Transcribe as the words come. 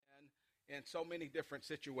in so many different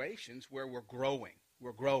situations where we're growing.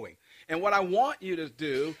 We're growing. And what I want you to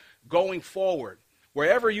do going forward,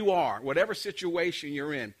 wherever you are, whatever situation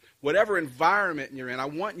you're in, whatever environment you're in, I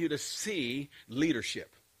want you to see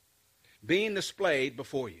leadership being displayed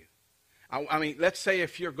before you. I mean, let's say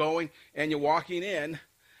if you're going and you're walking in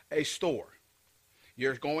a store,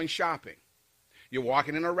 you're going shopping, you're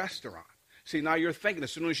walking in a restaurant. See, now you're thinking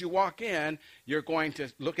as soon as you walk in, you're going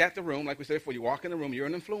to look at the room. Like we said before, you walk in the room, you're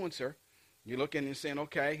an influencer. You're looking and saying,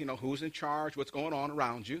 okay, who's in charge, what's going on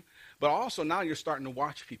around you. But also now you're starting to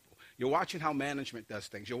watch people. You're watching how management does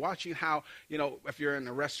things. You're watching how, if you're in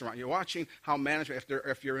a restaurant, you're watching how management,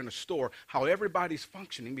 if you're in a store, how everybody's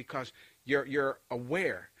functioning because you're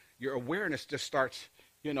aware. Your awareness just starts,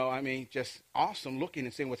 just awesome looking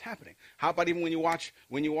and seeing what's happening. How about even when you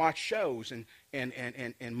watch shows and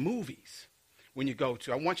movies when you go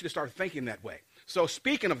to? I want you to start thinking that way. So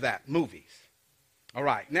speaking of that, movies. All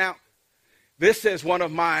right. Now, this is one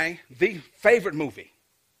of the favorite movie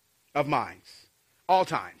of mine, all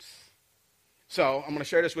times. So I'm going to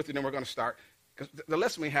share this with you, then we're going to start. Because the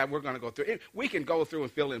lesson we have, we're going to go through. We can go through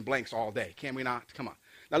and fill in blanks all day, can we not? Come on.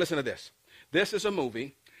 Now listen to this. This is a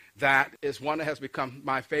movie that is one that has become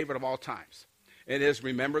my favorite of all times. It is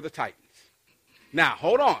Remember the Titans. Now,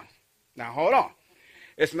 hold on.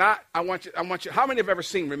 It's not, I want you, how many have ever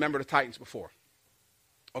seen Remember the Titans before?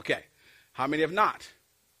 Okay. How many have not?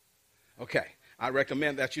 Okay. I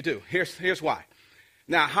recommend that you do. Here's why.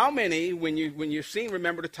 Now, how many, when you've seen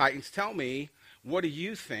Remember the Titans, tell me, what do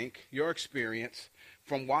you think, your experience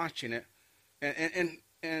from watching it, and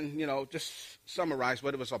just summarize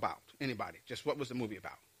what it was about. Anybody? Just what was the movie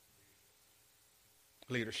about?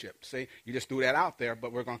 Leadership. See, you just threw that out there,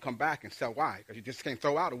 but we're going to come back and say why, because you just can't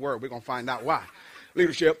throw out a word. We're going to find out why.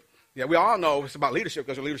 Leadership. Yeah, we all know it's about leadership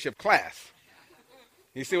because of leadership class.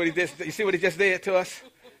 You see what he did? You see what he just did to us?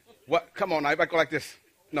 What? Come on now, everybody go like this.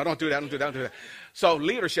 No, don't do that. Don't do that. So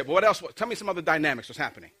leadership. What else? Tell me some other dynamics. What's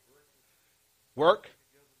happening?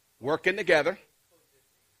 Working together,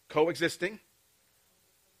 coexisting,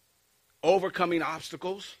 overcoming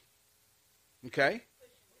obstacles. Okay.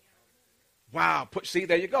 Wow. See,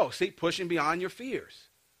 there you go. See, pushing beyond your fears,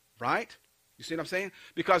 right? You see what I'm saying?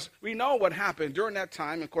 Because we know what happened during that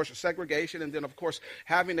time, of course, segregation, and then, of course,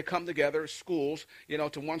 having to come together, schools,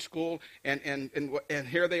 to one school, and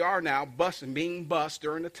here they are now, being bused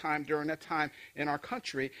during that time in our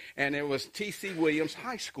country, and it was T.C. Williams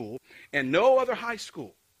High School, and no other high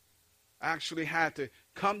school actually had to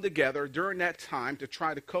come together during that time to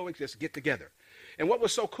try to coexist, get together. And what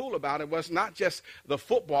was so cool about it was not just the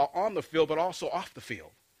football on the field, but also off the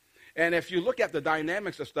field. And if you look at the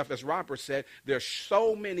dynamics of stuff, as Robert said, there's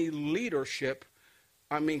so many leadership,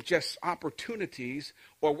 just opportunities,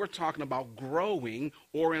 or we're talking about growing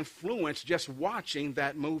or influence just watching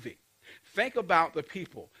that movie. Think about the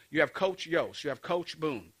people. You have Coach Yost. You have Coach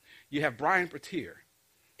Boone. You have Brian Petier.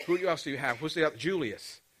 Who else do you have? Who's the other?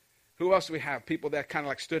 Julius. Who else do we have? People that kind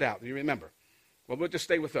of stood out. Do you remember? Well, we'll just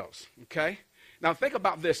stay with those, okay? Now, think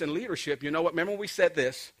about this in leadership. You know what? Remember when we said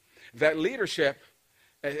this, that leadership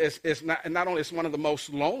is not only it's one of the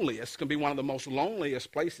most loneliest, can be one of the most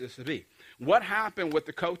loneliest places to be. What happened with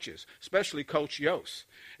the coaches, especially Coach Yost?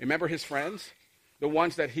 Remember his friends, the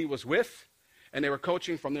ones that he was with, and they were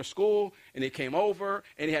coaching from their school, and he came over,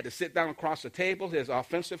 and he had to sit down across the table, his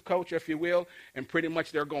offensive coach, if you will, and pretty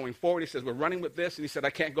much they're going forward. He says, we're running with this, and he said,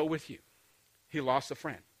 I can't go with you. He lost a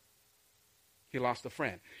friend.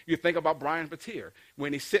 You think about Brian Petier,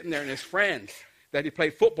 when he's sitting there and his friends that he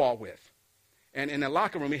played football with, and in the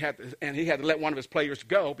locker room he had to let one of his players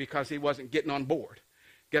go because he wasn't getting on board.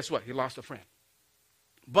 Guess what? He lost a friend.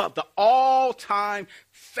 But the all-time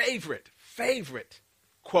favorite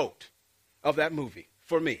quote of that movie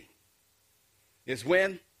for me is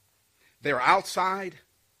when they're outside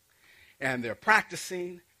and they're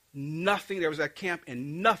practicing. There was that camp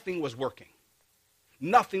and nothing was working.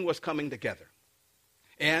 Nothing was coming together.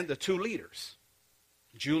 And the two leaders,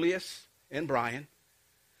 Julius and Brian,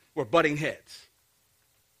 were butting heads.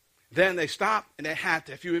 Then they stopped and they had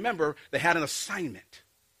to, if you remember, they had an assignment.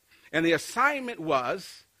 And the assignment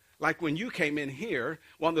was, like when you came in here,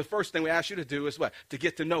 one of the first things we asked you to do is what? To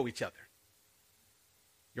get to know each other.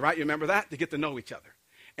 You're right? You remember that? To get to know each other.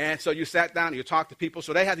 And so you sat down and you talked to people,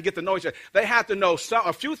 so they had to get to know each other. They had to know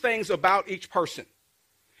a few things about each person.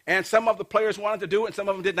 And some of the players wanted to do it and some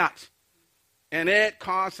of them did not. And it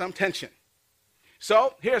caused some tension.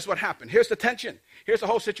 So here's what happened. Here's the tension. Here's the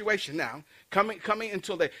whole situation now. Coming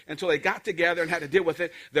until they got together and had to deal with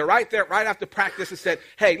it. They're right there, right after practice, and said,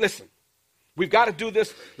 hey, listen, we've got to do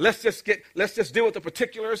this. Let's just deal with the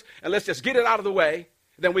particulars and let's just get it out of the way.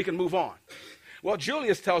 Then we can move on. Well,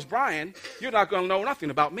 Julius tells Brian, you're not going to know nothing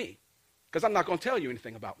about me because I'm not going to tell you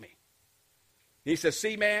anything about me. He says,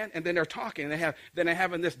 see, man, and then they're talking, and they're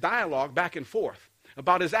having this dialogue back and forth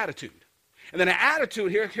about his attitude. And then the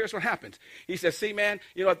attitude, here's what happens. He says, see, man,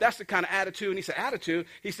 you know, that's the kind of attitude. And he said, attitude.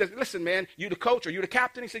 He says, listen, man, you the coach or you the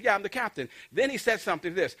captain? He said, yeah, I'm the captain. Then he said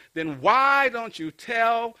something this. Then why don't you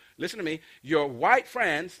tell, listen to me, your white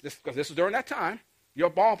friends, because this was during that time, your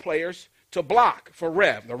ball players to block for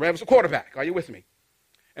Rev. The Rev's the quarterback. Are you with me?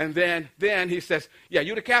 And then he says, yeah,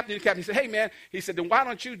 you the captain, He said, hey, man, he said, then why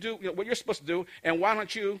don't you do what you're supposed to do, and why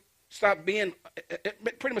don't you stop being,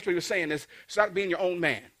 pretty much what he was saying is, stop being your own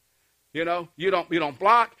man. You know, you don't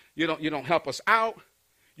block, you don't help us out.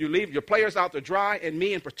 You leave your players out to dry, and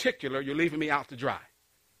me in particular, you're leaving me out to dry.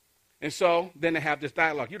 And so then they have this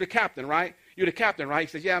dialogue. You're the captain, right? You're the captain, right?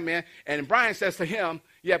 He says, yeah, man. And Brian says to him,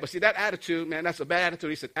 yeah, but see, that attitude, man, that's a bad attitude.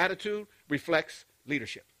 He said, attitude reflects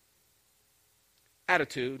leadership.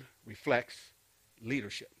 Attitude reflects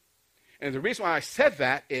leadership. And the reason why I said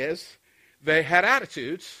that is they had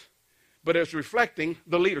attitudes, but it was reflecting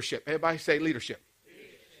the leadership. Everybody say leadership.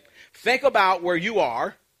 Think about where you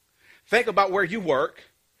are. Think about where you work.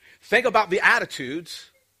 Think about the attitudes.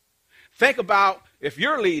 Think about if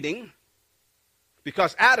you're leading,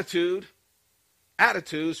 because attitudes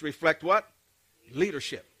reflect what?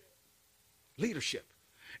 Leadership. Leadership.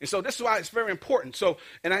 And so this is why it's very important. So,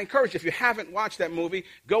 and I encourage you, if you haven't watched that movie,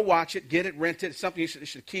 go watch it, get it rented. It's something you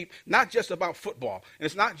should keep, not just about football. And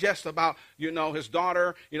it's not just about, his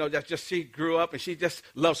daughter, that just she grew up and she just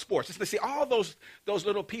loves sports. See, all those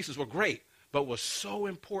little pieces were great. But what's so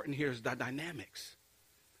important here is the dynamics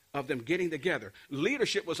of them getting together.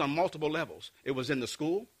 Leadership was on multiple levels. It was in the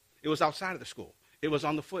school. It was outside of the school. It was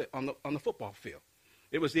on the football field.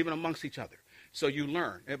 It was even amongst each other. So you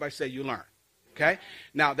learn. Everybody say you learn. Okay?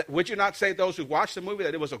 Now, would you not say, those who watched the movie,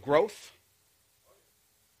 that it was a growth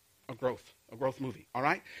movie, all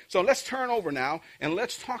right? So let's turn over now, and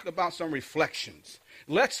let's talk about some reflections.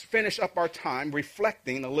 Let's finish up our time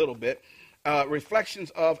reflecting a little bit, reflections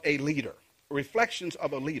of a leader. Reflections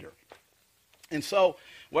of a leader. And so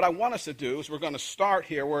what I want us to do is we're going to start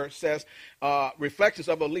here where it says Reflections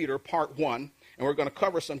of a Leader, Part 1, and we're going to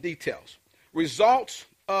cover some details. Results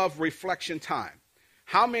of reflection time.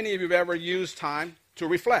 How many of you have ever used time to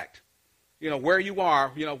reflect? Where you are,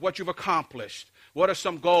 what you've accomplished. What are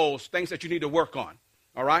some goals, things that you need to work on?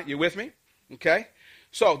 All right, you with me? Okay.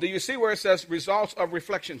 So do you see where it says results of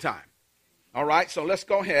reflection time? All right, so let's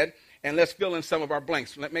go ahead and let's fill in some of our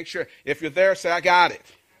blanks. Let's make sure, if you're there, say, I got it.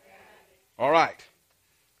 All right.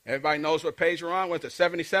 Everybody knows what page we're on? What's it,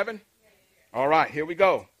 77? All right, here we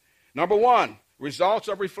go. Number 1. Results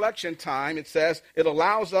of reflection time, it says, it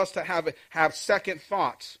allows us to have second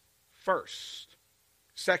thoughts first.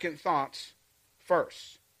 Second thoughts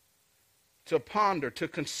first. To ponder, to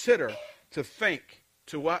consider, to think,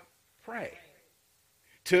 to what? Pray.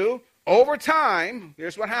 2, over time,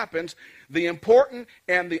 here's what happens, the important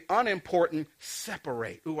and the unimportant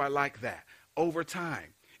separate. Ooh, I like that. Over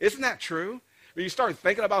time. Isn't that true? When you start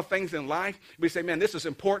thinking about things in life, we say, man, this is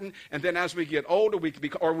important. And then as we get older, we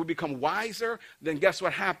become wiser, then guess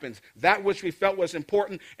what happens? That which we felt was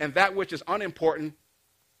important and that which is unimportant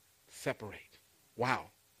separate. Wow.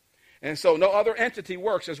 And so no other entity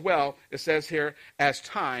works as well, it says here, as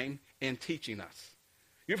time in teaching us.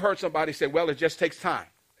 You've heard somebody say, well, it just takes time.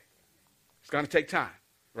 It's going to take time,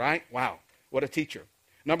 right? Wow. What a teacher.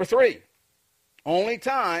 Number 3, only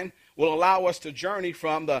time will allow us to journey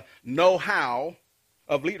from the know-how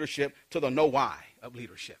of leadership to the know-why of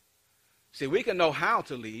leadership. See, we can know how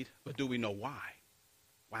to lead, but do we know why?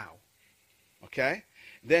 Wow. Okay?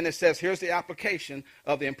 Then it says, here's the application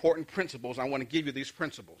of the important principles. I want to give you these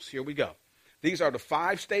principles. Here we go. These are the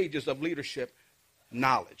 5 stages of leadership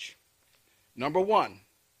knowledge. Number 1,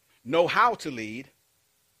 know how to lead.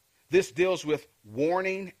 This deals with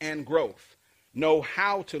warning and growth. Know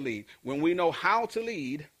how to lead. When we know how to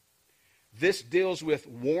lead, this deals with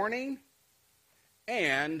warning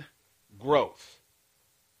and growth.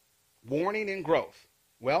 Warning and growth.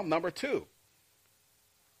 Well, number 2,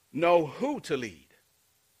 know who to lead.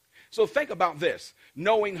 So think about this.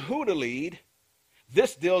 Knowing who to lead,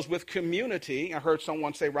 this deals with community. I heard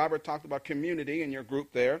someone say, Robert talked about community in your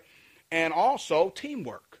group there, and also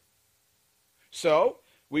teamwork. So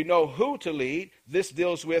we know who to lead. This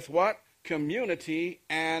deals with what? Community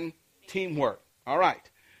and teamwork. All right.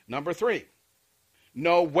 Number 3,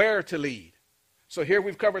 know where to lead. So here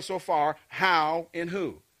we've covered so far how and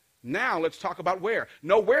who. Now let's talk about where.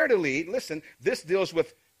 Know where to lead. Listen, this deals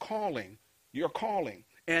with calling, your calling,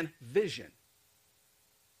 and vision.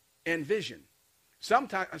 And vision.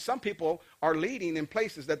 Sometimes some people are leading in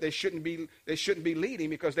places that they shouldn't be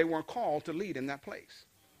leading because they weren't called to lead in that place.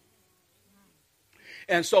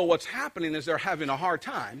 And so what's happening is they're having a hard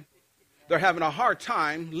time. They're having a hard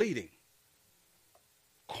time leading.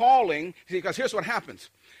 Calling, because here's what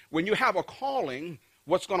happens. When you have a calling,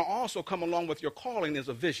 what's going to also come along with your calling is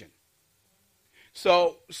a vision.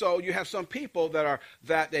 So you have some people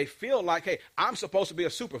that they feel like, hey, I'm supposed to be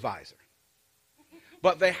a supervisor.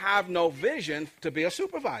 But they have no vision to be a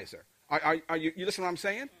supervisor. Are you listen to what I'm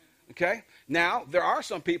saying? Okay. Now, there are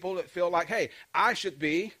some people that feel like, hey, I should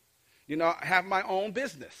be, have my own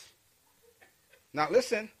business. Now,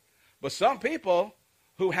 listen, but some people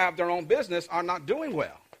who have their own business are not doing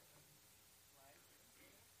well.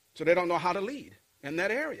 So they don't know how to lead in that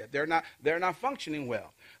area. They're not functioning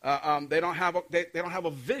well. They don't have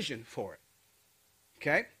a vision for it.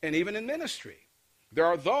 Okay. And even in ministry. There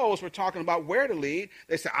are those we're talking about where to lead.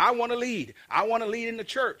 They say, I want to lead. I want to lead in the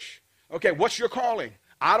church. Okay, what's your calling?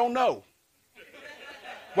 I don't know.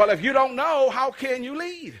 Well, if you don't know, how can you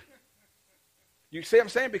lead? You see what I'm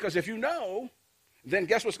saying? Because if you know, then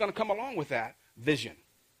guess what's going to come along with that? Vision.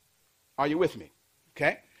 Are you with me?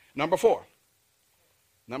 Okay. Number four.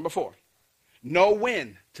 Know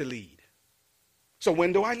when to lead. So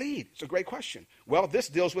when do I lead? It's a great question. Well, this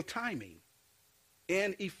deals with timing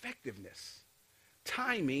and effectiveness.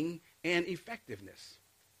 Timing and effectiveness.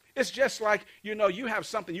 It's just like, you have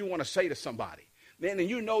something you want to say to somebody. Then and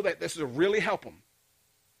you know that this will really help them.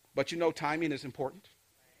 But timing is important.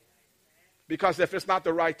 Because if it's not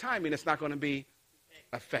the right timing, it's not going to be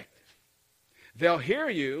effective. They'll hear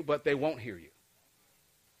you, but they won't hear you.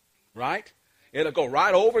 Right? It'll go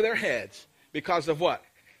right over their heads because of what?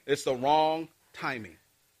 It's the wrong timing.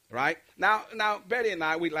 Right? Now, Betty and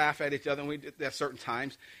I, we laugh at each other, and we did that certain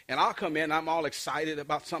times. And I'll come in, I'm all excited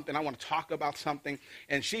about something. I want to talk about something.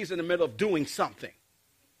 And she's in the middle of doing something.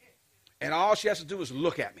 And all she has to do is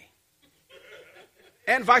look at me.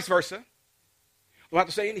 And vice versa. Don't have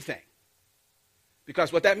to say anything.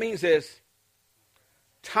 Because what that means is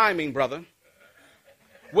timing, brother.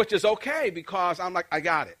 Which is okay because I'm like, I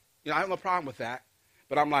got it. I have no problem with that.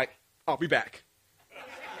 But I'm like, I'll be back.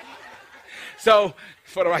 So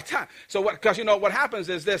for the right time. So because what happens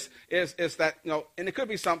is this is that, and it could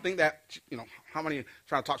be something that, how many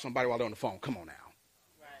trying to talk to somebody while they're on the phone? Come on now.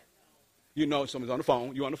 Right. Somebody's on the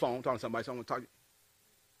phone. You're on the phone talking to somebody. Someone talking.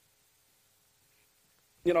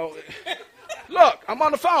 Look, I'm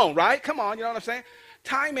on the phone, right? Come on, you know what I'm saying?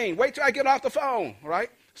 Timing. Wait till I get off the phone,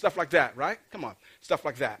 right? Stuff like that, right? Come on. Stuff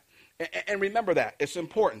like that. And remember that. It's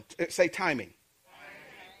important. Say timing.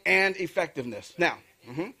 And effectiveness. Now.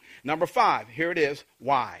 Number 5, here it is.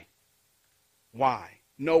 Why?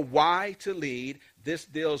 Know why to lead. This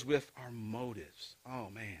deals with our motives. Oh,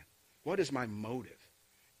 man. What is my motive?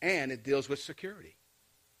 And it deals with security.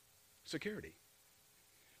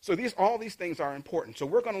 So all these things are important. So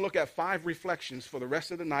we're going to look at 5 reflections for the rest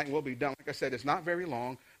of the night, and we'll be done. Like I said, it's not very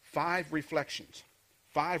long. 5 reflections.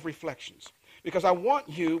 Because I want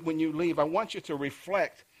you, when you leave, I want you to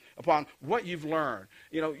reflect upon what you've learned.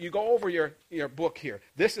 You go over your book here.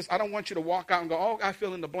 I don't want you to walk out and go, oh, I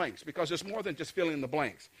fill in the blanks, because it's more than just filling in the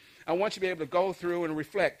blanks. I want you to be able to go through and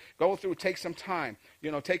reflect, take some time,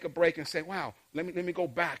 take a break and say, wow, let me go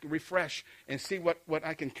back, refresh, and see what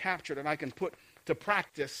I can capture that I can put to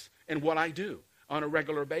practice in what I do on a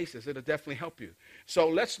regular basis. It'll definitely help you. So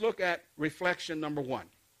let's look at reflection number 1.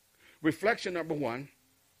 Reflection number 1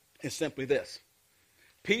 is simply this.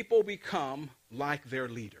 People become like their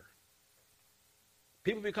leader.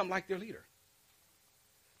 People become like their leader.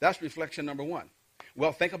 That's reflection number 1.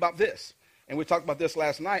 Well, think about this. And we talked about this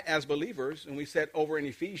last night as believers, and we said over in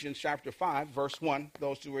Ephesians chapter 5, verse 1,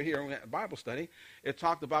 those who were here in Bible study, it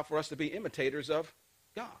talked about for us to be imitators of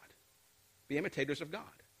God. Be imitators of God.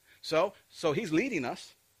 So he's leading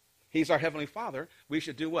us. He's our Heavenly Father. We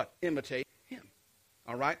should do what? Imitate him.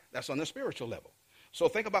 All right? That's on the spiritual level. So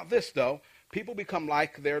think about this, though. People become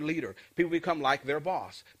like their leader. People become like their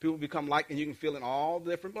boss. People become like, and you can fill in all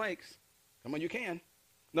the different blanks. Come on, you can.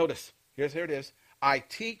 Notice, here it is. I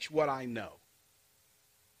teach what I know.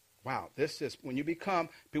 Wow, this is, when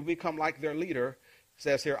people become like their leader, it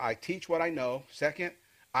says here, I teach what I know. Second,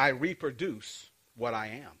 I reproduce what I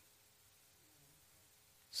am.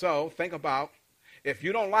 So think about, if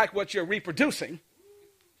you don't like what you're reproducing,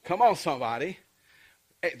 come on, somebody.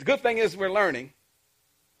 Hey, the good thing is we're learning.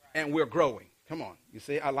 And we're growing. Come on. You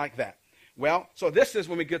see, I like that. Well, so this is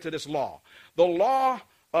when we get to this law. The law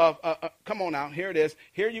of, come on now, here it is.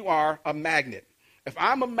 Here you are, a magnet. If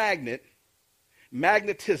I'm a magnet,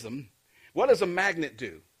 magnetism, what does a magnet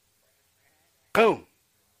do? Boom.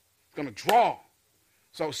 It's going to draw.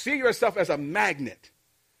 So see yourself as a magnet.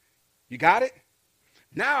 You got it?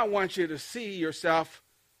 Now I want you to see yourself,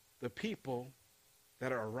 the people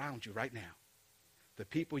that are around you right now, the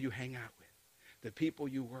people you hang out with, the people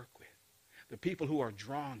you work with, the people who are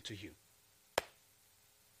drawn to you.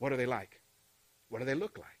 What are they like? What do they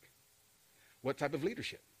look like? What type of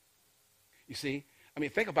leadership? You see, I mean,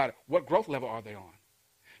 think about it. What growth level are they on?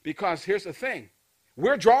 Because here's the thing.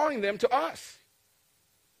 We're drawing them to us.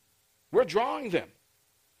 We're drawing them.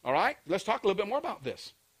 All right? Let's talk a little bit more about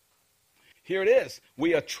this. Here it is.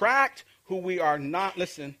 We attract who we are not,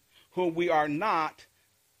 listen, who we are not,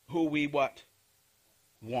 who we what?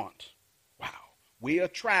 Want. Wow. We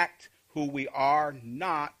attract who we are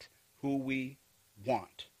not, who we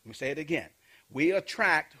want. Let me say it again. We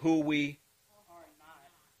attract who we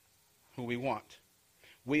want.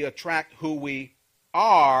 We attract who we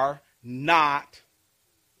are not.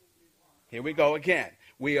 Here we go again.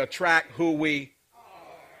 We attract who we are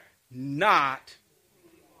not.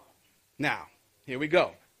 Now, here we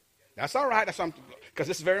go. That's all right. That's something, because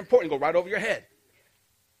this is very important. Go right over your head.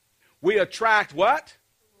 We attract what?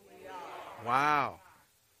 Who we are. Wow.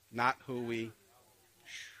 Not who we.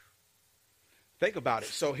 Think about it.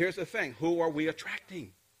 So here's the thing. Who are we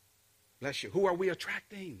attracting? Bless you. Who are we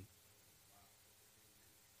attracting?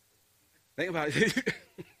 Think about it.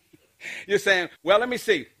 You're saying, well, let me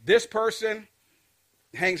see. This person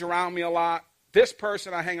hangs around me a lot. This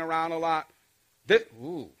person I hang around a lot.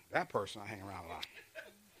 That person I hang around a lot.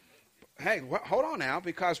 Hey, hold on now,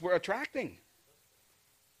 because we're attracting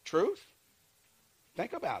truth.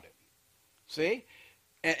 Think about it. See?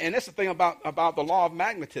 And that's the thing about the law of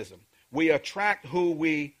magnetism. We attract who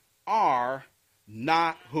we are,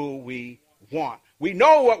 not who we want. We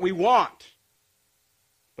know what we want.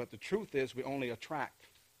 But the truth is we only attract.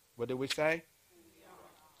 What did we say?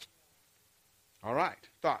 All right.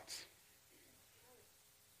 Thoughts?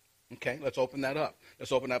 Okay, let's open that up.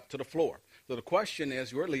 Let's open up to the floor. So the question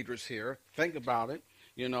is, your leaders here, think about it.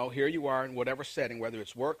 You know, here you are in whatever setting, whether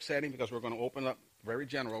it's work setting, because we're going to open up very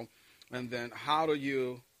general. And then how do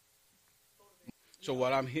you... So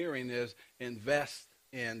what I'm hearing is invest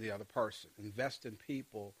in the other person. Invest in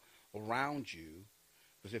people around you.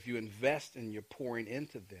 Because if you invest and you're pouring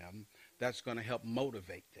into them, that's going to help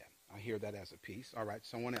motivate them. I hear that as a piece. All right,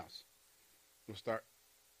 someone else. We'll start.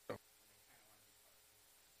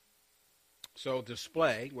 So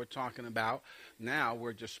display, we're talking about now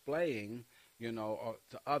we're displaying, to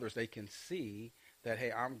others. They can see that,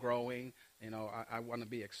 hey, I'm growing. I want to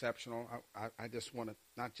be exceptional. I just want to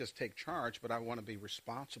not just take charge, but I want to be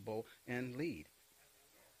responsible and lead.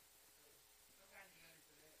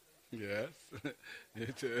 Yes, you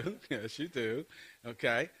too. Yes, you do.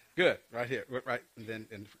 Okay, good. Right here, right, and then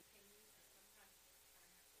it's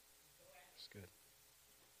good.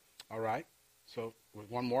 All right. So with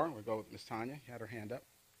one more, we'll go with Miss Tanya. She had her hand up.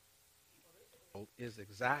 Is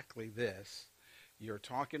exactly this. You're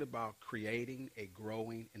talking about creating a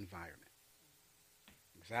growing environment.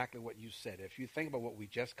 Exactly what you said. If you think about what we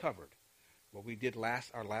just covered, what we did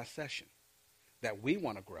our last session, that we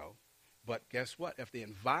want to grow. But guess what? If the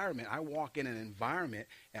environment, I walk in an environment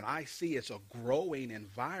and I see it's a growing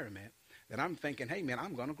environment, then I'm thinking, hey, man,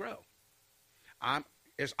 I'm going to grow.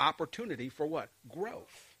 There's opportunity for what?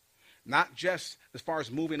 Growth. Not just as far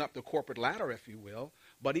as moving up the corporate ladder, if you will,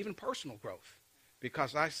 but even personal growth.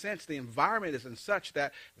 Because I sense the environment is in such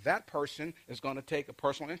that that person is going to take a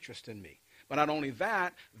personal interest in me. But not only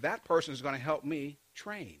that, that person is going to help me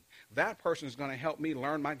train. That person is going to help me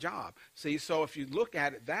learn my job. See, so if you look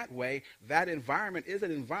at it that way, that environment is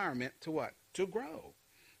an environment to what? To grow.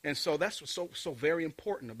 And so that's what's so very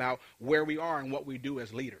important about where we are and what we do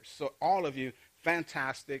as leaders. So all of you,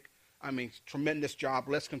 fantastic. I mean, tremendous job.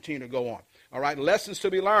 Let's continue to go on. All right, lessons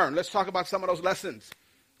to be learned. Let's talk about some of those lessons.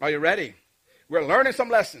 Are you ready? We're learning some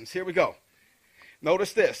lessons. Here we go.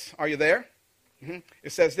 Notice this. Are you there? Mm-hmm.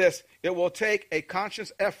 It says this. It will take a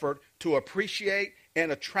conscious effort to appreciate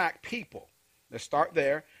and attract people. Let's start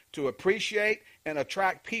there. To appreciate and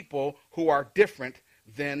attract people who are different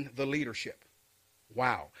than the leadership.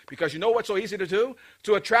 Wow. Because you know what's so easy to do?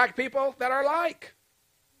 To attract people that are like.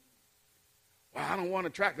 Well, I don't want to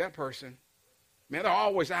attract that person. Man, they're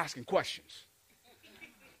always asking questions.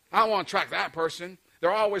 I don't want to attract that person. They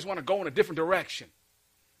always want to go in a different direction.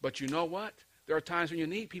 But you know what? There are times when you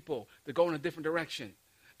need people to go in a different direction.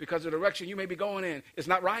 Because the direction you may be going in is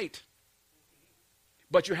not right.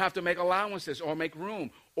 But you have to make allowances or make room.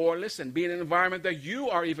 Or listen, be in an environment that you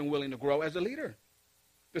are even willing to grow as a leader.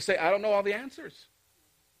 To say, I don't know all the answers.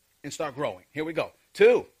 And start growing. Here we go.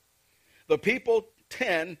 2, the people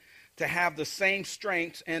tend to have the same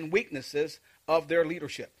strengths and weaknesses of their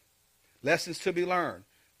leadership. Lessons to be learned.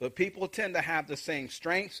 The people tend to have the same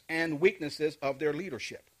strengths and weaknesses of their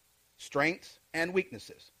leadership. Strengths and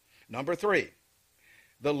weaknesses. Number 3,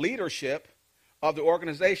 the leadership of the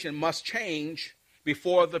organization must change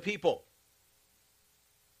before the people.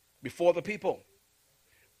 Before the people.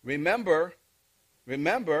 Remember,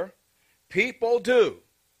 people do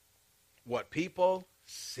what people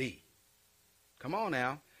see. Come on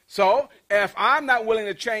now. So if I'm not willing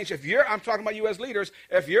to change, I'm talking about you as leaders,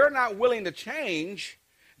 if you're not willing to change,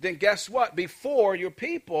 then guess what? Before your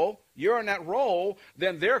people, you're in that role,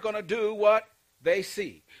 then they're going to do what they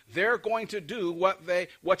see. They're going to do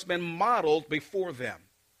what's been modeled before them.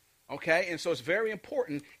 Okay? And so it's very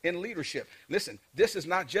important in leadership. Listen, this is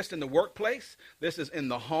not just in the workplace. This is in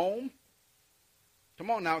the home. Come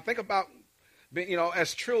on now. Think about,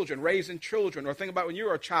 as children, raising children, or think about when you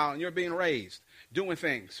were a child and you're being raised, doing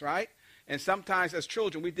things, right? And sometimes as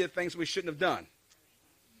children, we did things we shouldn't have done.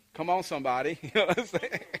 Come on, somebody. You know what I'm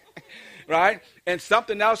saying? Right? And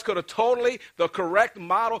something else could have the correct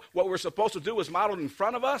model, what we're supposed to do was modeled in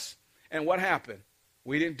front of us. And what happened?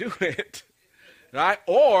 We didn't do it. Right?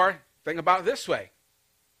 Or, think about it this way.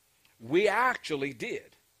 We actually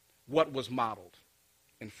did what was modeled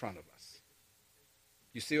in front of us.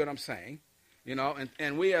 You see what I'm saying?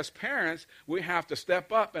 And we as parents, we have to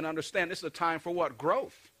step up and understand this is a time for what?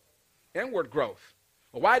 Growth. Inward growth.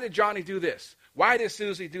 Well, why did Johnny do this? Why did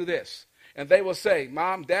Susie do this? And they will say,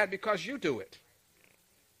 Mom, Dad, because you do it.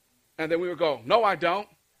 And then we would go, no, I don't.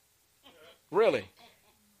 Really?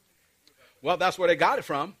 Well, that's where they got it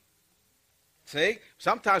from. See?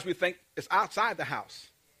 Sometimes we think it's outside the house.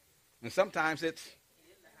 And sometimes it's,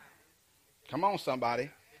 come on, somebody.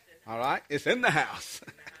 All right? It's in the house.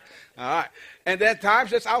 All right. And then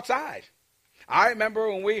times it's outside. I remember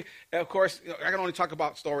when of course, I can only talk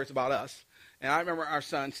about stories about us. And I remember our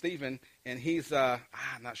son, Stephen, and he's, I'm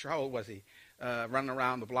not sure how old was he, running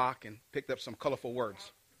around the block and picked up some colorful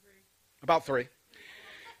words. About 3.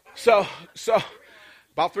 So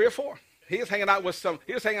about 3 or 4. He was hanging out with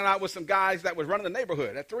some guys that was running the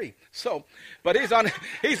neighborhood at 3. So, but he's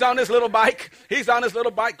on this little bike. He's on this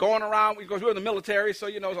little bike going around because we were in the military. So,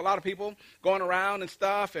 there's a lot of people going around and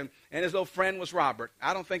stuff. And his little friend was Robert.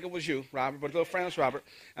 I don't think it was you, Robert, but his little friend was Robert.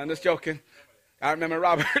 I'm just joking. I remember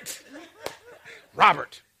Robert.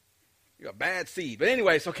 Robert, you're a bad seed. But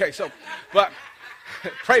anyways, okay, but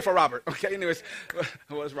pray for Robert. Okay, anyways,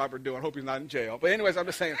 what's Robert doing? I hope he's not in jail. But anyways, I'm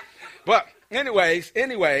just saying. But anyways,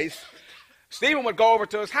 Stephen would go over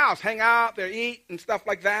to his house, hang out there, eat and stuff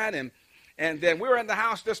like that. And then we were in the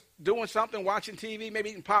house just doing something, watching TV, maybe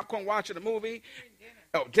eating popcorn, watching a movie.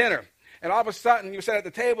 Dinner. And all of a sudden, you sat at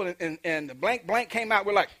the table and blank came out.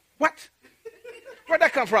 We're like, what? Where'd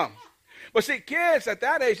that come from? But see, kids at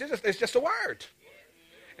that age, it's just a word.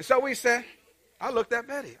 And so we said, I looked at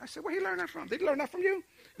Betty. I said, where he learn that from? Did he learn that from you?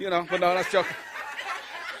 But no, that's joking.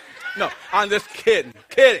 No, I'm just kidding.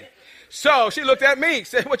 So she looked at me,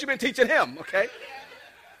 said, what you been teaching him? Okay.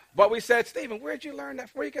 But we said, Stephen, where'd you learn that?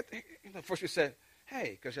 Where you get first we said,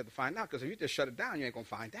 hey, because you have to find out. Because if you just shut it down, you ain't going to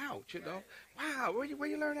find out, Wow, where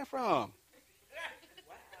you learn that from?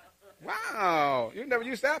 Wow, you never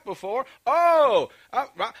used that before. Oh,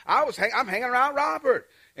 I'm hanging around Robert.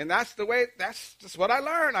 And that's just what I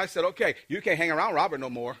learned. I said, okay, you can't hang around Robert no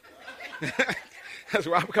more. That's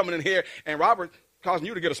Robert coming in here, and Robert causing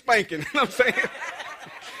you to get a spanking. You know what I'm saying?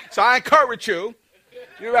 So I encourage you,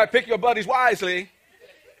 you got to pick your buddies wisely,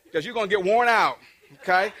 because you're going to get worn out,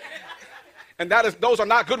 okay? And those are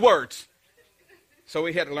not good words. So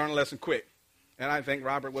we had to learn a lesson quick. And I think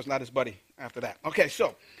Robert was not his buddy after that. Okay,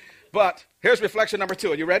 but here's reflection number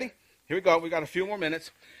 2. Are you ready? Here we go. We got a few more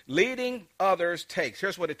minutes. Leading others takes.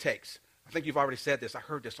 Here's what it takes. I think you've already said this. I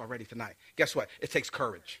heard this already tonight. Guess what? It takes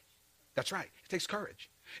courage. That's right. It takes courage.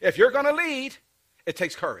 If you're going to lead, it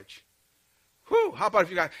takes courage. Whew. How about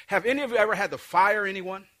if have any of you ever had to fire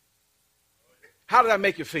anyone? How did that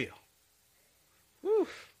make you feel? Whew.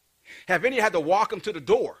 Have any of you had to walk them to the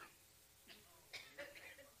door?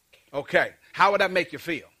 Okay. How would that make you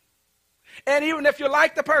feel? And even if you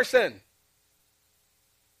like the person,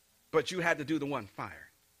 but you had to do the one fire.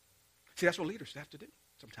 See, that's what leaders have to do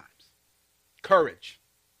sometimes. Courage.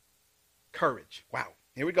 Wow.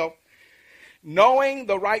 Here we go. Knowing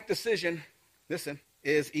the right decision, listen,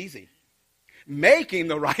 is easy. Making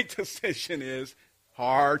the right decision is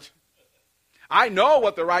hard. I know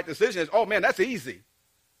what the right decision is. Oh, man, that's easy.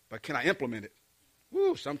 But can I implement it?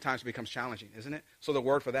 Woo, sometimes it becomes challenging, isn't it? So the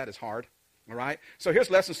word for that is hard. All right? So here's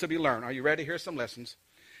lessons to be learned. Are you ready? Here's some lessons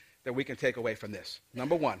that we can take away from this.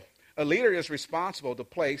 Number 1, a leader is responsible to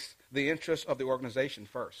place the interests of the organization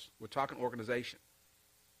first. We're talking organization.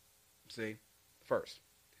 See? First.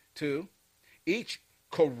 2, each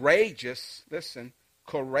courageous, listen,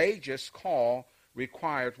 courageous call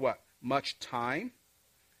requires what? Much time,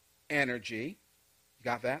 energy.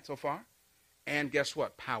 Got that so far? And guess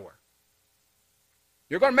what? Power.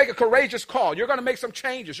 You're going to make a courageous call. You're going to make some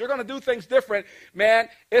changes. You're going to do things different. Man,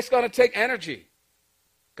 it's going to take energy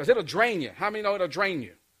because it'll drain you. How many know it'll drain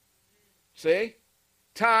you? See?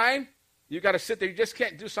 Time. You got to sit there. You just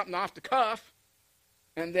can't do something off the cuff.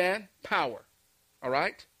 And then power. All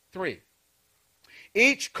right? 3.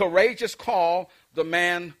 Each courageous call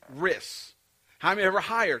demands risks. How many ever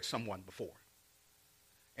hired someone before?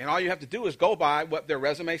 And all you have to do is go by what their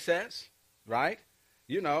resume says, right?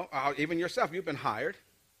 You know, even yourself, you've been hired.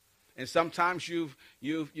 And sometimes you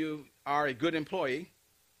are a good employee.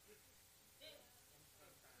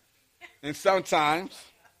 And sometimes,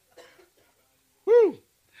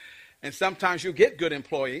 and sometimes you get good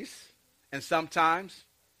employees. And sometimes,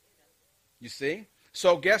 you see?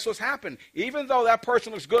 So guess what's happened? Even though that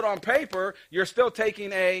person looks good on paper, you're still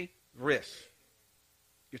taking a risk.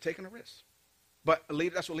 You're taking a risk. But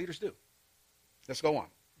that's what leaders do. Let's go on.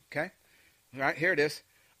 Okay? All right, here it is.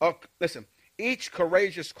 Listen, each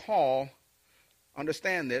courageous call,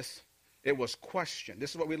 understand this, it was questioned.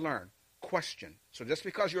 This is what we learned. Question. So just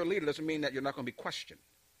because you're a leader doesn't mean that you're not going to be questioned.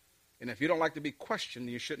 And if you don't like to be questioned,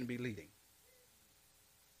 you shouldn't be leading.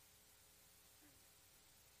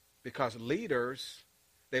 Because leaders,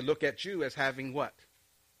 they look at you as having what?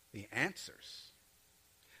 The answers.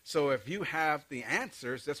 So if you have the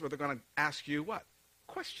answers, that's what they're going to ask you what?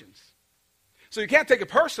 Questions. So you can't take it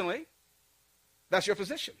personally. That's your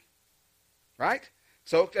position. Right?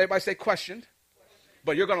 So everybody say questioned.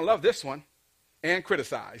 But you're going to love this one and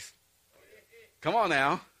criticize. Come on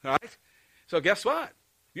now. Right? So guess what?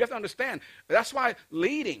 You have to understand. That's why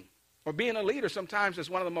leading or being a leader sometimes is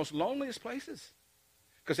one of the most loneliest places.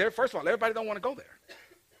 Because first of all, everybody don't want to go there.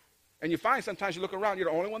 And you find sometimes you look around, you're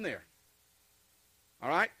the only one there. All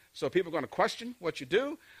right? So people are going to question what you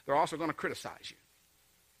do. They're also going to criticize you.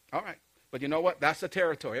 All right. But you know what? That's the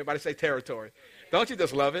territory. Everybody say territory. Don't you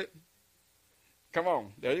just love it? Come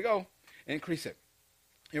on. There you go. Increase it.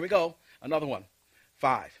 Here we go. Another one.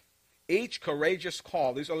 5. Each courageous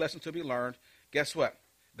call. These are lessons to be learned. Guess what?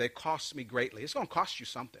 They cost me greatly. It's going to cost you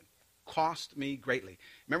something. Cost me greatly.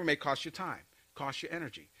 Remember, it may cost you time. Cost you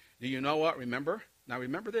energy. Do you know what? Remember? Now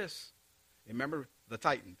remember this. Remember the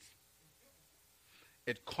Titans.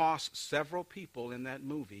 It cost several people in that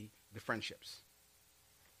movie the friendships.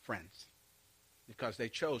 Friends. Because they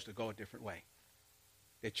chose to go a different way.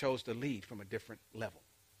 They chose to lead from a different level.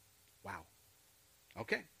 Wow.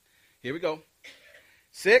 Okay. Here we go.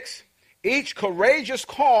 6. Each courageous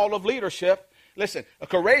call of leadership. Listen, a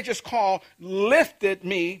courageous call lifted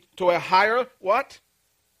me to a higher what?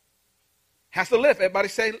 Has to lift. Everybody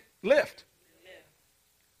say lift.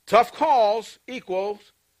 Tough calls equals,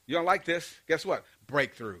 you don't like this, guess what?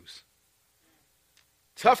 Breakthroughs.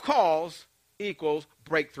 Tough calls equals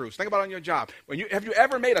breakthroughs. Think about it on your job. Have you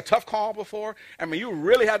ever made a tough call before? I mean, you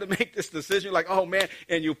really had to make this decision, like, oh man,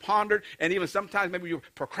 and you pondered, and even sometimes maybe you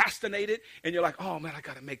procrastinated, and you're like, oh man, I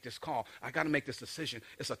got to make this call. I got to make this decision.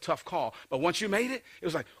 It's a tough call. But once you made it, it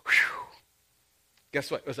was like, whew.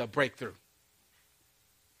 Guess what? It was a breakthrough.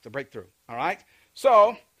 It's a breakthrough. All right?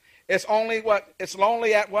 So, it's only what? It's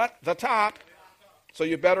lonely at what? The top. So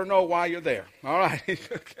you better know why you're there. All right?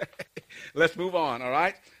 Okay. Let's move on. All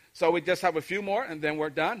right? So we just have a few more, and then we're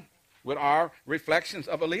done with our reflections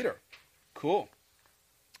of a leader. Cool.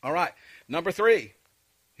 All right. Number 3.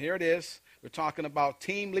 Here it is. We're talking about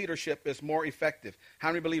team leadership is more effective. How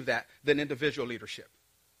many believe that than individual leadership?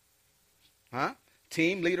 Huh?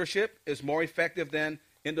 Team leadership is more effective than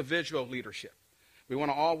individual leadership. We want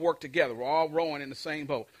to all work together. We're all rowing in the same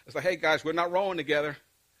boat. It's like, hey, guys, we're not rowing together.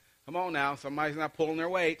 Come on now. Somebody's not pulling their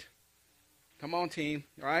weight. Come on, team.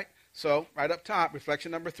 All right? So, right up top,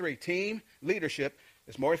 reflection number 3. Team leadership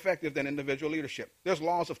is more effective than individual leadership. There's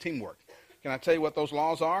laws of teamwork. Can I tell you what those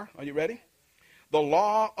laws are? Are you ready? The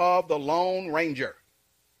law of the Lone Ranger.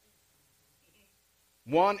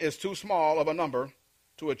 One is too small of a number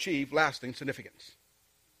to achieve lasting significance.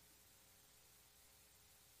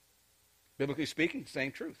 Biblically speaking,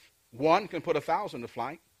 same truth. 1 can put 1,000 to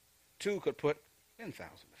flight. 2 could put 10,000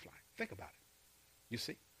 to flight. Think about it. You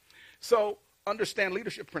see? So, understand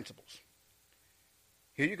leadership principles.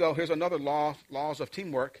 Here you go. Here's another laws of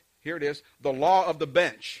teamwork. Here it is. The law of the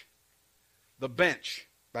bench. The bench,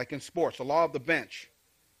 like in sports, the law of the bench.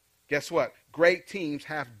 Guess what? Great teams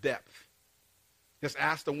have depth. Just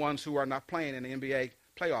ask the ones who are not playing in the NBA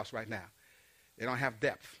playoffs right now. They don't have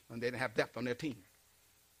depth, and they don't have depth on their team.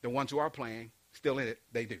 The ones who are playing, still in it,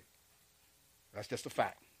 they do. That's just a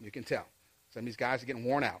fact. You can tell. Some of these guys are getting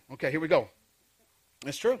worn out. Okay, here we go.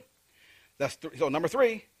 It's true. So number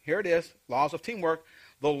 3, here it is, laws of teamwork.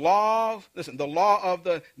 The law of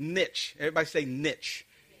the niche. Everybody say niche.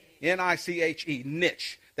 N-I-C-H-E,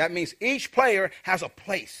 niche. That means each player has a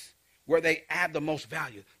place where they add the most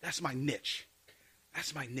value. That's my niche.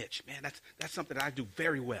 That's my niche, man. That's something that I do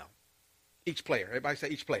very well. Each player. Everybody say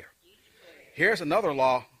each player. Here's another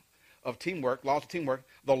law of teamwork, laws of teamwork.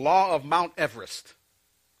 The law of Mount Everest.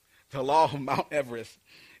 The law of Mount Everest.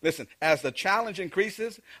 Listen, as the challenge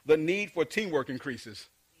increases, the need for teamwork increases.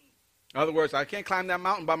 In other words, I can't climb that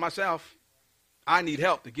mountain by myself. I need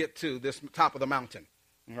help to get to this top of the mountain.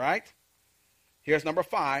 All right? Here's number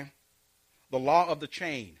 5, the law of the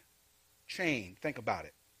chain. Chain, think about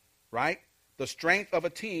it. Right? The strength of a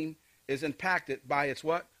team is impacted by its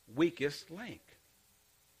what? Weakest link.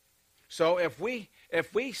 So if we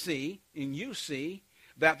see, and you see,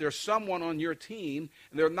 that there's someone on your team,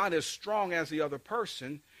 and they're not as strong as the other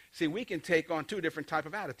person, see, we can take on 2 different type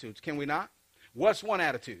of attitudes, can we not? What's one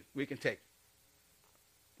attitude we can take?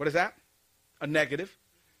 What is that? A negative.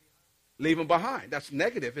 Leave them behind. That's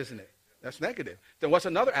negative, isn't it? That's negative. Then what's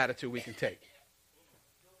another attitude we can take?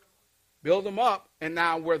 Build them up, and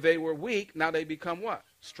now where they were weak, now they become what?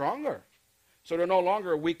 Stronger. So they're no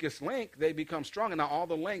longer a weakest link. They become strong, and now all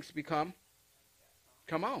the links become,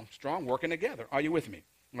 come on, strong, working together. Are you with me?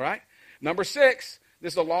 All right? Number 6,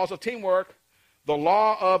 this is the laws of teamwork, the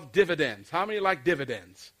law of dividends. How many like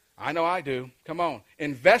dividends? I know I do. Come on.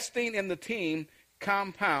 Investing in the team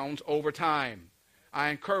compounds over time. I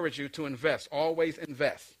encourage you to invest. Always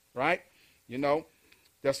invest, right? You know,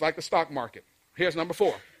 just like the stock market. Here's number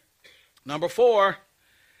 4. Number 4,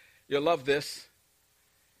 you'll love this,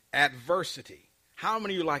 adversity. How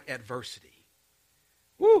many of you like adversity?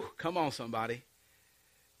 Woo, come on, somebody.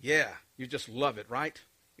 Yeah, you just love it, right?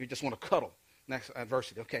 You just want to cuddle next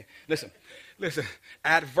adversity. Okay, listen.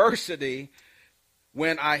 Adversity,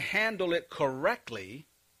 when I handle it correctly,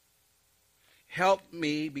 helped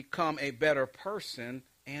me become a better person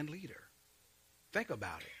and leader. Think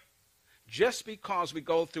about it. Just because we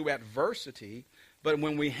go through adversity, but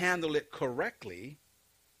when we handle it correctly,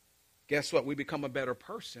 guess what? We become a better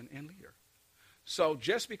person and leader. So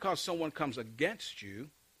just because someone comes against you,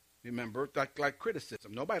 remember, like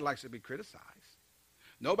criticism. Nobody likes to be criticized.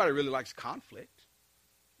 Nobody really likes conflict.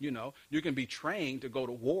 You know, you can be trained to go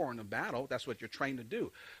to war in a battle. That's what you're trained to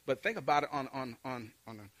do. But think about it on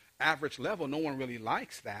an average level. No one really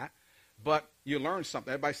likes that. But you learn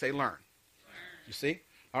something. Everybody say learn. You see?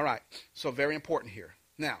 All right. So very important here.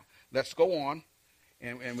 Now, let's go on.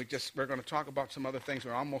 And we're going to talk about some other things.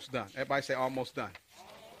 We're almost done. Everybody say almost done.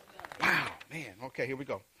 Wow, man. Okay, here we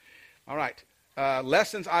go. All right.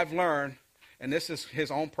 Lessons I've learned, and this is his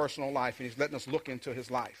own personal life, and he's letting us look into his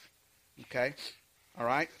life. Okay? All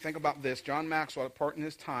right? Think about this. John Maxwell, at a part in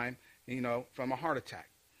his time, you know, from a heart attack.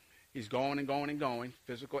 He's going and going and going,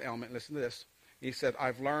 physical ailment. Listen to this. He said,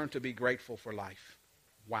 I've learned to be grateful for life.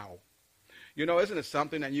 Wow. You know, isn't it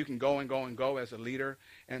something that you can go and go and go as a leader,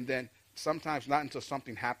 and then sometimes not until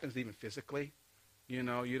something happens, even physically, you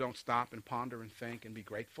know, you don't stop and ponder and think and be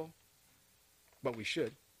grateful? But we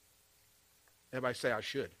should. Everybody say, I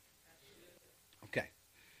should. Okay.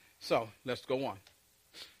 So, let's go on.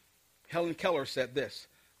 Helen Keller said this,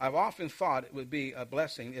 I've often thought it would be a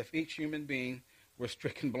blessing if each human being were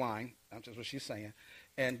stricken blind, that's just what she's saying,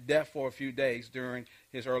 and deaf for a few days during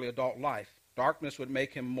his early adult life. Darkness would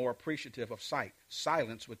make him more appreciative of sight.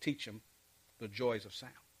 Silence would teach him the joys of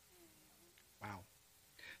sound. Wow.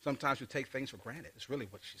 Sometimes we take things for granted. It's really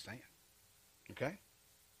what she's saying. Okay?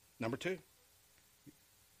 Number 2.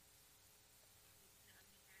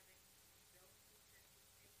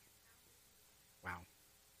 Wow.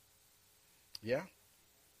 Yeah?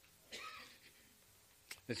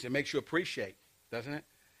 It makes you appreciate, doesn't it?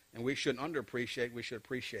 And we shouldn't underappreciate. We should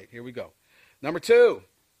appreciate. Here we go. Number 2.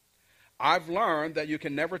 I've learned that you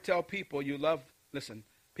can never tell people you love, listen,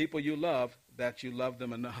 people you love that you love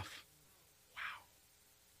them enough. Wow.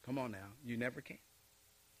 Come on now. You never can.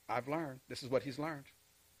 I've learned. This is what he's learned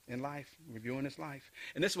in life, reviewing his life.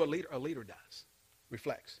 And this is what a leader does,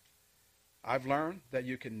 reflects. I've learned that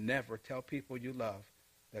you can never tell people you love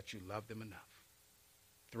that you love them enough.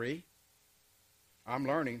 3, I'm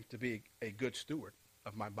learning to be a good steward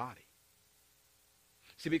of my body.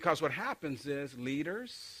 See, because what happens is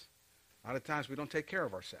leaders, a lot of times we don't take care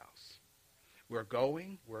of ourselves. We're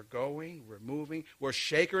going, we're moving. We're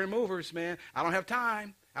shaker and movers, man. I don't have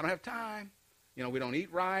time. You know, we don't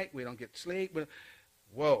eat right. We don't get sleep.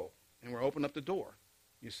 Whoa. And we're opening up the door,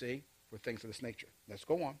 you see, for things of this nature. Let's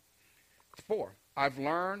go on. 4, I've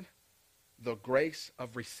learned the grace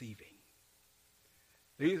of receiving.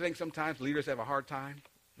 Do you think sometimes leaders have a hard time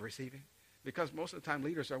receiving? Because most of the time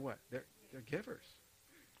leaders are what? They're givers.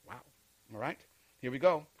 Wow. All right. Here we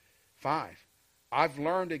go. 5. I've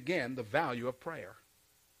learned again the value of prayer.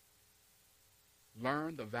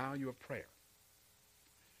 Learn the value of prayer.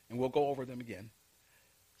 And we'll go over them again.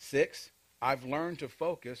 6. I've learned to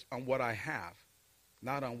focus on what I have,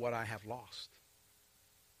 not on what I have lost.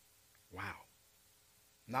 Wow.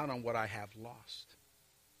 Not on what I have lost.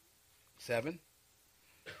 7.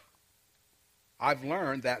 I've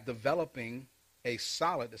learned that developing a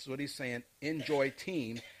solid, this is what he's saying, enjoy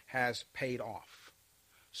team has paid off.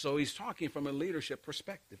 So he's talking from a leadership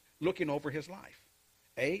perspective, looking over his life.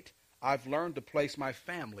 8, I've learned to place my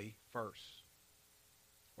family first.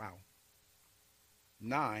 Wow.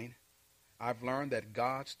 9, I've learned that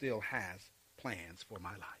God still has plans for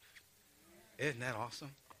my life. Isn't that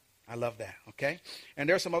awesome? I love that, okay? And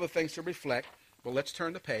there's some other things to reflect, but let's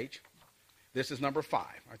turn the page. This is number 5.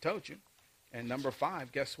 I told you. And number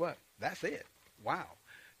 5, guess what? That's it. Wow.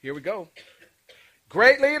 Here we go.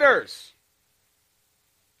 Great leaders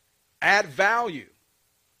add value.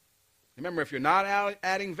 Remember, if you're not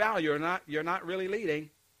adding value, you're not really leading.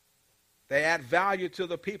 They add value to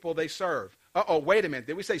the people they serve. Uh-oh, wait a minute.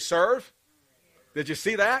 Did we say serve? Did you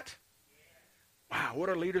see that? Wow, what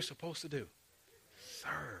are leaders supposed to do?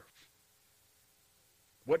 Serve.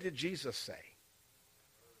 What did Jesus say?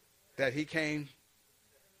 That he came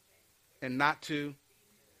and not to,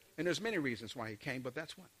 and there's many reasons why he came, but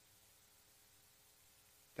that's one.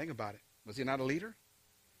 Think about it. Was he not a leader?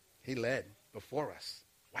 He led before us.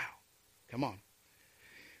 Wow. Come on.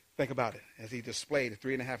 Think about it. As he displayed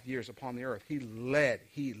 3.5 years upon the earth, he led.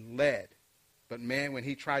 But man, when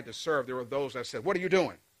he tried to serve, there were those that said, what are you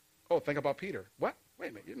doing? Oh, think about Peter. What?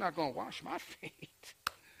 Wait a minute, you're not going to wash my feet.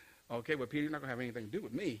 Okay, well, Peter, you're not going to have anything to do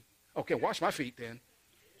with me. Okay, wash my feet then.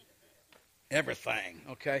 Everything.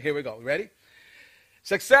 Okay, here we go. Ready?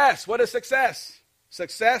 Success. What is success?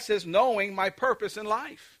 Success is knowing my purpose in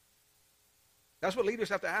life. That's what leaders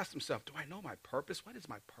have to ask themselves. Do I know my purpose? What is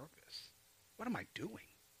my purpose? What am I doing?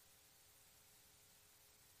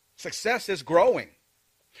 Success is growing.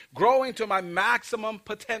 Growing to my maximum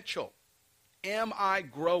potential. Am I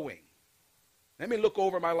growing? Let me look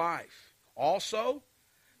over my life. Also,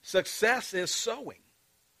 success is sowing.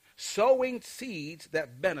 Sowing seeds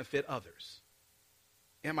that benefit others.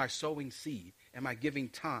 Am I sowing seed? Am I giving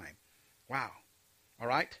time? Wow. All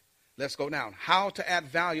right. Let's go down. How to add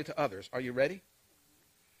value to others. Are you ready?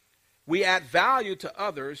 We add value to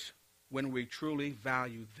others when we truly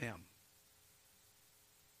value them.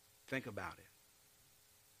 Think about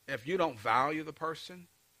it. If you don't value the person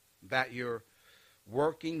that you're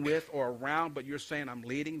working with or around, but you're saying I'm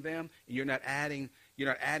leading them, and you're not adding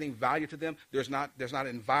value to them, there's not an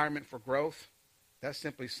environment for growth. That's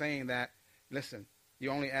simply saying that, listen, you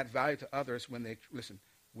only add value to others when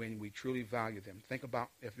we truly value them. Think about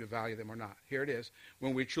if you value them or not. Here it is.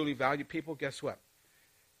 When we truly value people, guess what?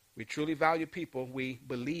 We truly value people. We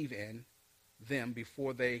believe in them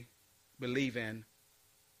before they believe in,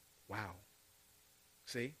 wow.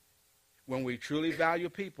 See? When we truly value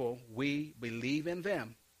people, we believe in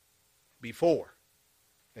them before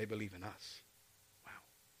they believe in us. Wow.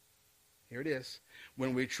 Here it is.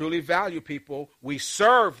 When we truly value people, we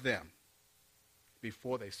serve them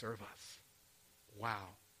before they serve us. Wow.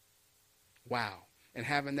 Wow. And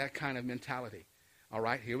having that kind of mentality. All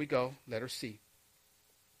right, here we go. Letter C.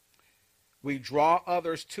 We draw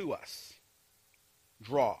others to us.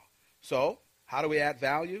 Draw. So, how do we add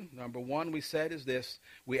value? Number 1 we said is this.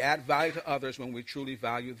 We add value to others when we truly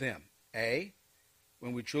value them. A,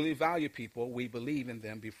 when we truly value people, we believe in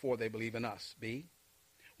them before they believe in us. B,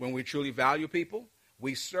 when we truly value people,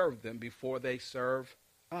 we serve them before they serve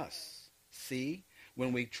us. C,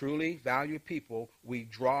 when we truly value people, we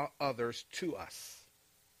draw others to us.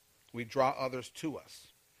 We draw others to us.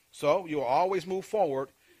 So you'll always move forward,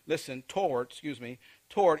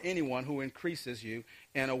 toward anyone who increases you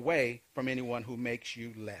and away from anyone who makes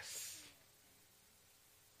you less.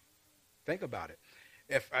 Think about it.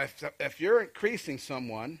 If you're increasing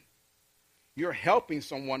someone, you're helping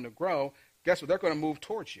someone to grow, guess what? They're going to move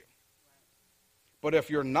towards you. But if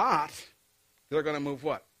you're not, they're going to move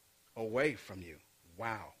what? Away from you.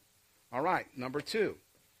 Wow. All right, number 2.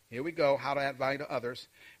 Here we go, how to add value to others.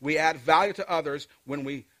 We add value to others when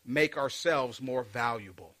we make ourselves more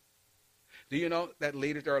valuable. Do you know that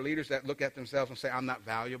there are leaders that look at themselves and say, I'm not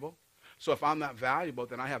valuable? So if I'm not valuable,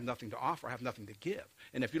 then I have nothing to offer. I have nothing to give.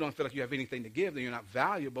 And if you don't feel like you have anything to give, then you're not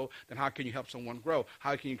valuable. Then how can you help someone grow?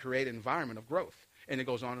 How can you create an environment of growth? And it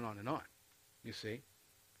goes on and on and on, you see?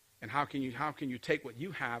 And how can you take what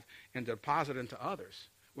you have and deposit it into others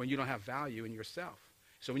when you don't have value in yourself?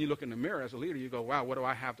 So when you look in the mirror as a leader, you go, wow, what do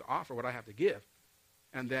I have to offer? What do I have to give?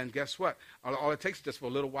 And then guess what? All it takes is just for a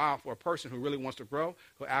little while for a person who really wants to grow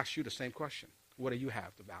who asks you the same question. What do you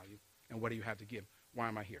have to value? And what do you have to give? Why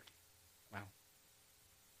am I here? Wow.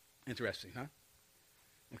 Interesting, huh?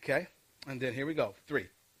 Okay. And then here we go. 3.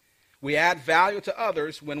 We add value to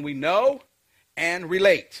others when we know and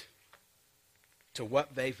relate to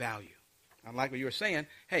what they value. I like what you were saying.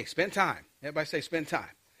 Hey, spend time. Everybody say spend time.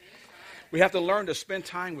 We have to learn to spend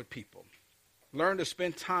time with people. Learn to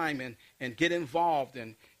spend time and get involved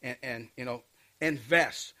and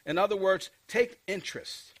invest. In other words, take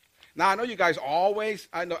interest. Now, I know you guys always,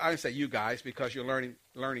 I didn't say you guys because you're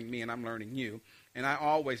learning me and I'm learning you. And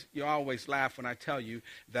you always laugh when I tell you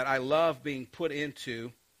that I love being put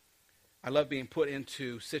into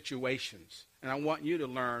situations. And I want you to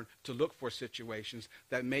learn to look for situations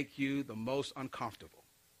that make you the most uncomfortable.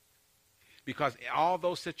 Because all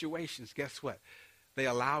those situations, guess what? They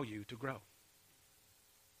allow you to grow.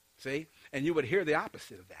 See? And you would hear the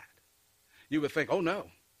opposite of that. You would think, oh no,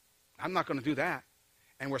 I'm not going to do that.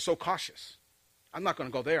 And we're so cautious. I'm not going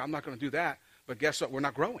to go there. I'm not going to do that. But guess what? We're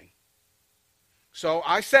not growing. So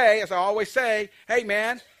I say, as I always say, hey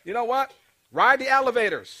man, you know what? Ride the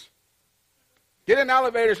elevators. Get in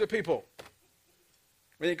elevators with people.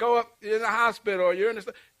 When you go up in the hospital or you're in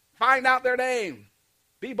the, find out their name.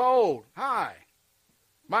 Be bold. Hi,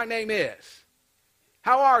 my name is.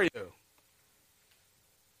 How are you?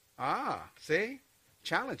 See?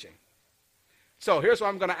 Challenging. So here's what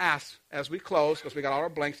I'm going to ask as we close, because we got all our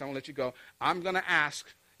blanks. I'm going to let you go. I'm going to ask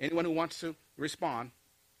anyone who wants to respond,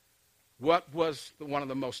 what was one of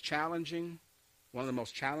the most challenging,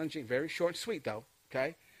 very short and sweet though,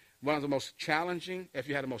 okay? One of the most challenging, if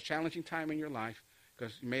you had the most challenging time in your life,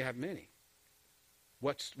 because you may have many,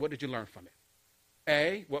 what did you learn from it?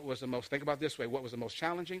 Think about it this way, what was the most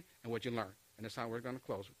challenging and what you learned? And that's how we're going to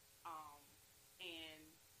close.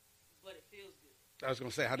 But it feels good. I was going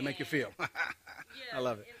to say, how to make you feel. Yeah, I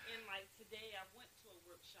love it. And like today, I went to a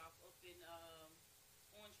workshop up in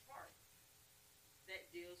Orange Park that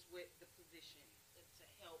deals with the position to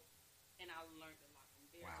help, and I learned a lot from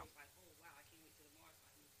there. Wow. So it's like, oh wow, I can't wait till tomorrow so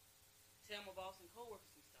I can tell my boss and coworkers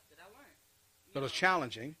some stuff that I learned. But it was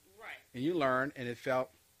challenging. Right. And you learned, and it felt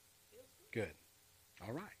Feels good.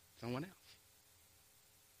 All right. Someone else.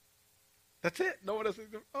 That's it. No one else is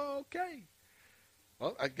going, okay.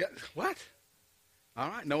 Well, I guess, what? All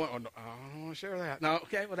right. No one, I don't want to share that. No,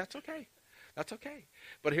 okay. Well, that's okay. That's okay.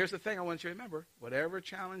 But here's the thing I want you to remember. Whatever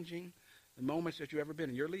challenging the moments that you've ever been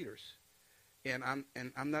in, your leaders, and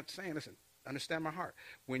I'm not saying, listen, understand my heart.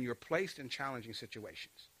 When you're placed in challenging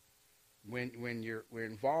situations, when we're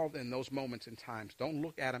involved in those moments and times, don't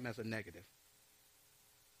look at them as a negative.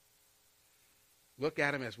 Look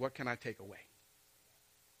at them as, what can I take away?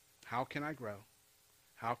 How can I grow?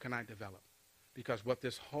 How can I develop? Because what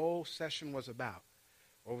this whole session was about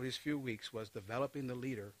over these few weeks was developing the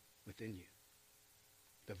leader within you.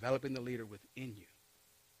 Developing the leader within you.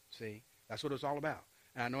 See? That's what it was all about.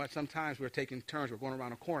 And I know that sometimes we're taking turns, we're going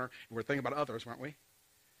around a corner, and we're thinking about others, weren't we?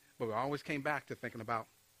 But we always came back to thinking about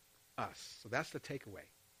us. So that's the takeaway.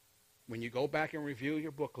 When you go back and review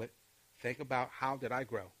your booklet, think about, how did I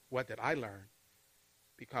grow? What did I learn?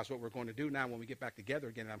 Because what we're going to do now when we get back together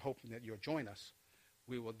again, and I'm hoping that you'll join us,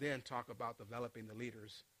 we will then talk about developing the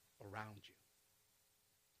leaders around you.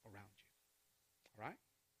 Around you. All right?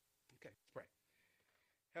 Okay, let's pray.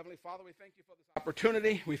 Heavenly Father, we thank you for this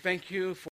opportunity. We thank you for